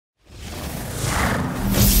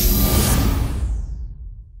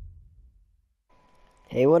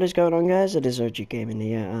Hey, what is going on, guys? It is OG Gaming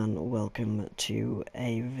here, and welcome to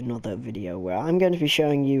another video where I'm going to be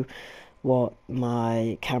showing you what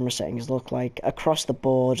my camera settings look like across the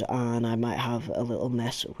board, and I might have a little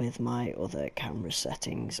mess with my other camera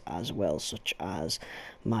settings as well, such as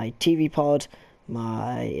my TV pod,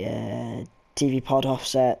 my TV pod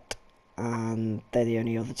offset, and they're the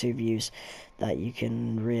only other two views that you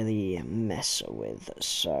can really mess with.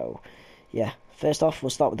 So yeah, first off, we'll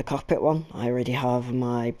start with the cockpit one. I already have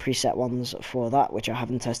my preset ones for that, which I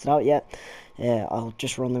haven't tested out yet. I'll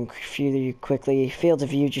just run them through you quickly. Field of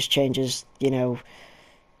view just changes,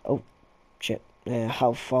 oh shit,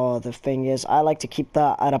 how far the thing is. I like to keep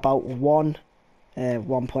that at about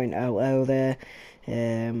 1.00 there.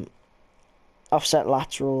 Offset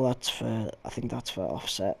lateral, I think that's for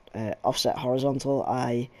offset. Offset horizontal,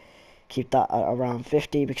 I keep that at around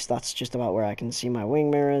 50 because that's just about where I can see my wing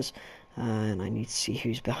mirrors. And I need to see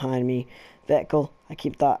who's behind me. Vertical, I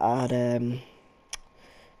keep that at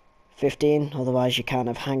 15, otherwise you're kind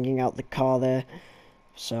of hanging out the car there.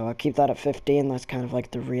 So I keep that at 15, that's kind of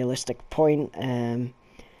like the realistic point. And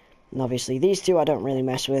obviously these two I don't really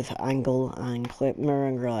mess with. Angle and clip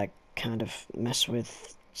mirroring I kind of mess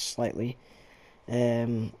with slightly.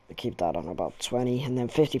 I keep that on about 20, and then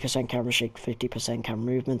 50% camera shake, 50% camera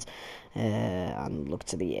movement, and look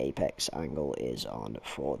to the apex angle is on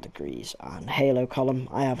 4 degrees, and halo column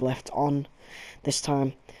I have left on this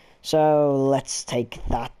time. So let's take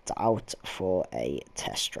that out for a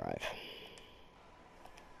test drive.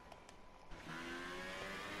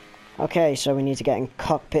 Okay, so we need to get in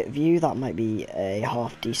cockpit view. That might be a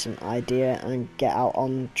half decent idea, and get out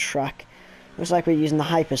on track. Looks like we're using the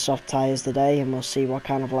Hypersoft tyres today, and we'll see what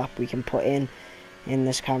kind of lap we can put in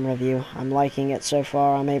this camera view. I'm liking it so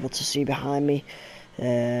far. I'm able to see behind me.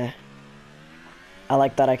 I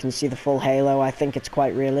like that I can see the full halo. I think it's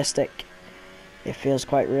quite realistic. It feels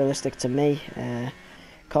quite realistic to me.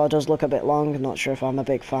 Car does look a bit long. I'm not sure if I'm a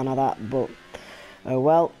big fan of that, but oh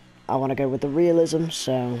well. I want to go with the realism,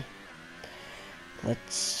 so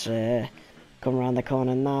let's come around the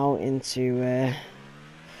corner now into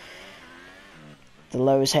the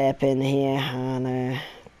Lowe's hairpin here, and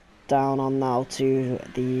down on now to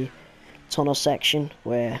the tunnel section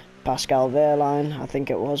where Pascal Wehrlein, I think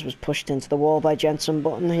it was pushed into the wall by Jensen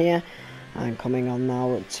Button here, and coming on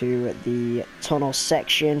now to the tunnel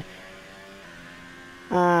section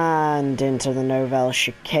and into the Novell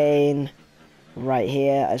chicane right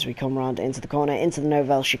here as we come around into the corner, into the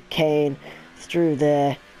Novell chicane, through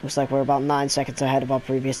there. Looks like we're about 9 seconds ahead of our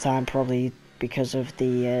previous time, probably because of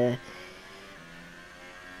the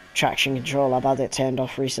traction control. I've had it turned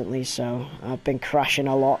off recently, so I've been crashing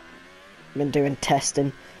a lot. Been doing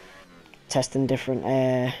testing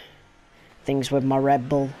different things with my Red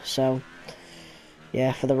Bull, so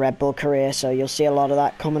yeah, for the Red Bull career. So you'll see a lot of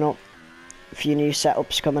that coming up, a few new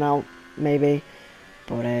setups coming out maybe,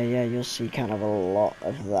 but yeah, you'll see kind of a lot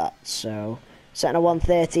of that. So setting a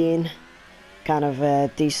 113, kind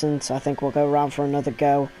of decent. I think we'll go around for another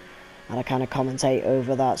go, and I kind of commentate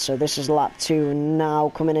over that. So this is lap 2 now,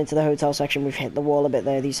 coming into the hotel section. We've hit the wall a bit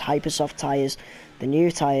there. These Hypersoft tyres, the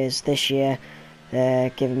new tyres this year,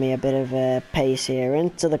 giving me a bit of pace here.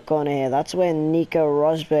 Into the corner here, that's where Nico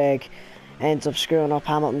Rosberg ends up screwing up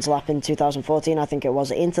Hamilton's lap in 2014, I think it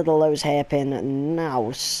was. Into the Lowe's hairpin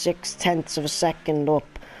now, 0.6 of a second up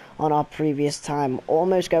on our previous time,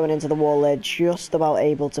 almost going into the wall there, just about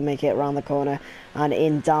able to make it around the corner, and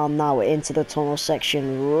in down now into the tunnel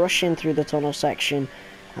section, rushing through the tunnel section,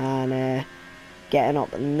 and getting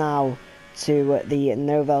up now to the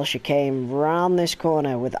Novell chicane round this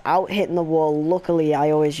corner without hitting the wall. Luckily,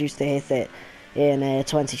 I always used to hit it in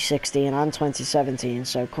 2016 and 2017,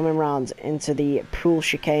 so coming round into the pool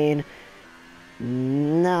chicane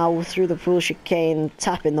now, through the pool chicane,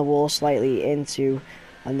 tapping the wall slightly into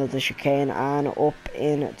another chicane, and up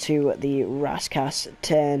into the Rascasse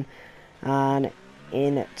turn, and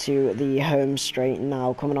into the home straight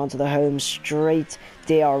now. Coming onto the home straight,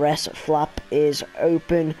 DRS flap is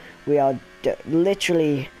open. We are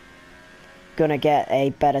literally gonna get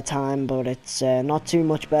a better time, but it's not too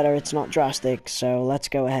much better. It's not drastic, so let's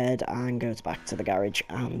go ahead and go back to the garage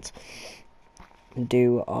and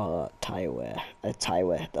do our tyre wear,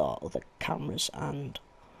 our other cameras and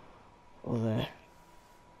other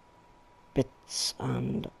bits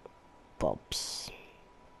and bobs.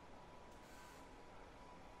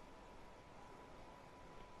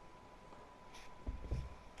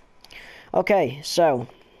 Okay, so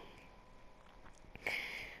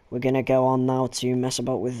we're gonna go on now to mess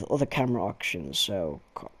about with other camera options. So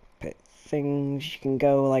cockpit things, you can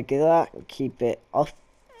go like that, keep it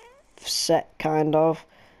offset kind of,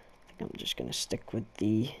 I'm just gonna stick with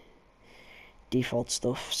the default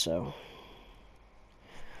stuff. So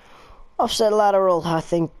offset lateral, I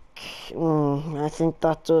think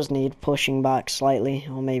that does need pushing back slightly,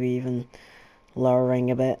 or maybe even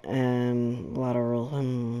lowering a bit.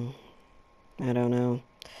 Lateral, I don't know.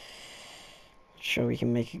 Sure, we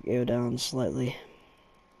can make it go down slightly.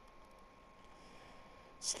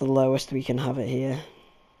 It's the lowest we can have it here.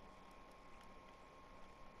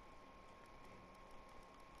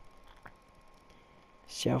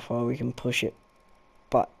 See how far we can push it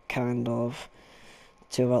back, kind of,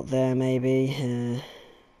 to about there maybe.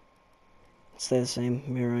 Stay the same,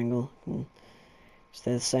 mirror angle.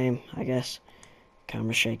 Stay the same, I guess.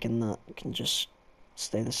 Camera shaking, that can just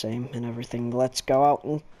stay the same and everything. Let's go out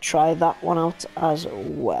and try that one out as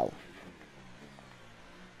well.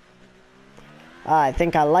 I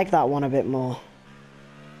think I like that one a bit more.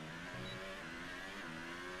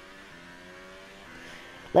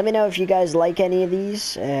 Let me know if you guys like any of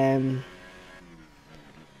these.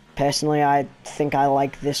 Personally, I think I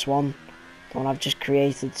like this one, the one I've just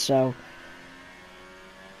created, so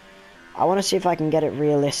I want to see if I can get it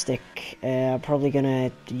realistic. I'm probably going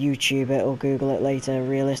to YouTube it or Google it later,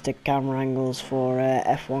 realistic camera angles for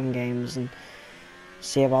F1 games, and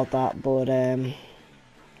see about that. But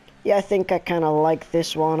yeah, I think I kind of like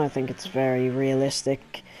this one. I think it's very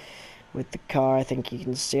realistic with the car. I think you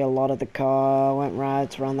can see a lot of the car. Went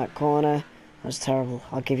right around that corner. That was terrible.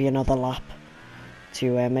 I'll give you another lap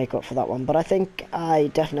to make up for that one. But I think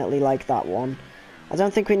I definitely like that one. I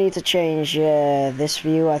don't think we need to change this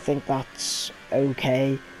view. I think that's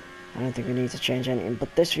okay. I don't think we need to change anything.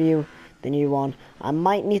 But this view, the new one, I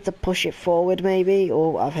might need to push it forward maybe.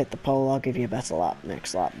 Oh, I've hit the pole. I'll give you a better lap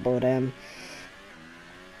next lap. But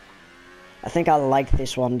I think I like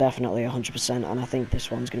this one, definitely 100%, and I think this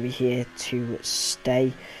one's going to be here to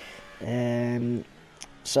stay.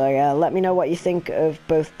 So yeah, let me know what you think of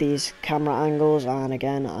both these camera angles, and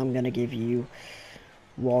again, I'm going to give you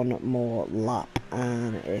one more lap,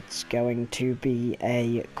 and it's going to be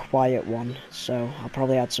a quiet one, so I'll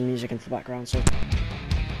probably add some music into the background.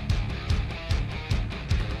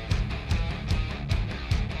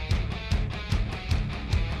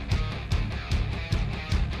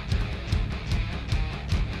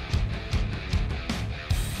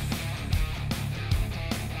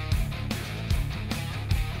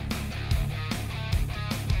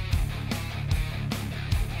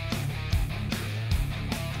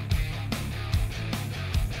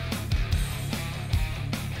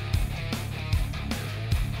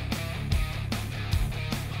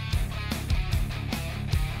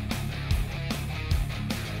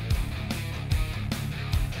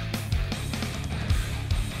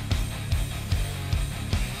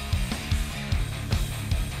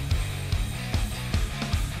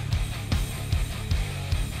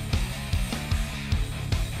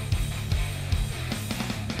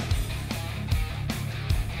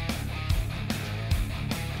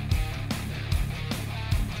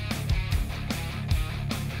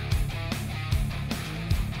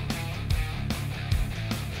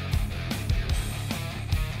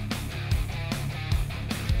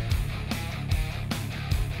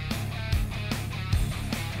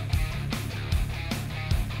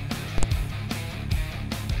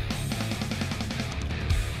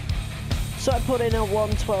 So I put in a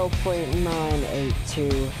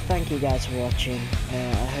 112.982. Thank you guys for watching.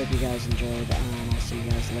 I hope you guys enjoyed, and I'll see you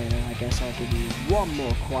guys later. I guess I'll give you one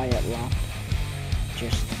more quiet lap,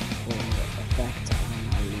 just for effect,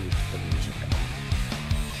 and I'll leave the music on.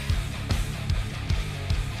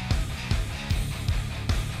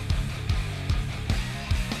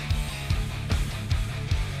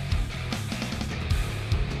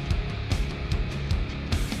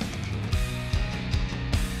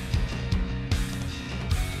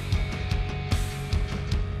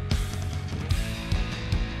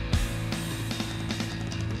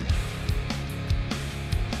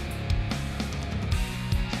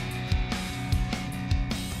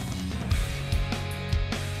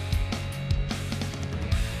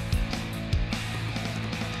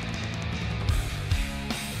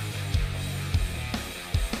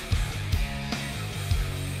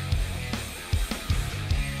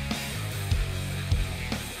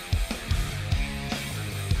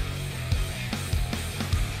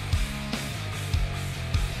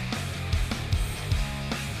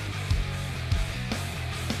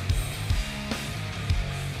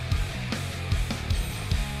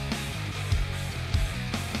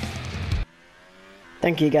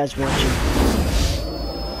 Thank you guys for watching.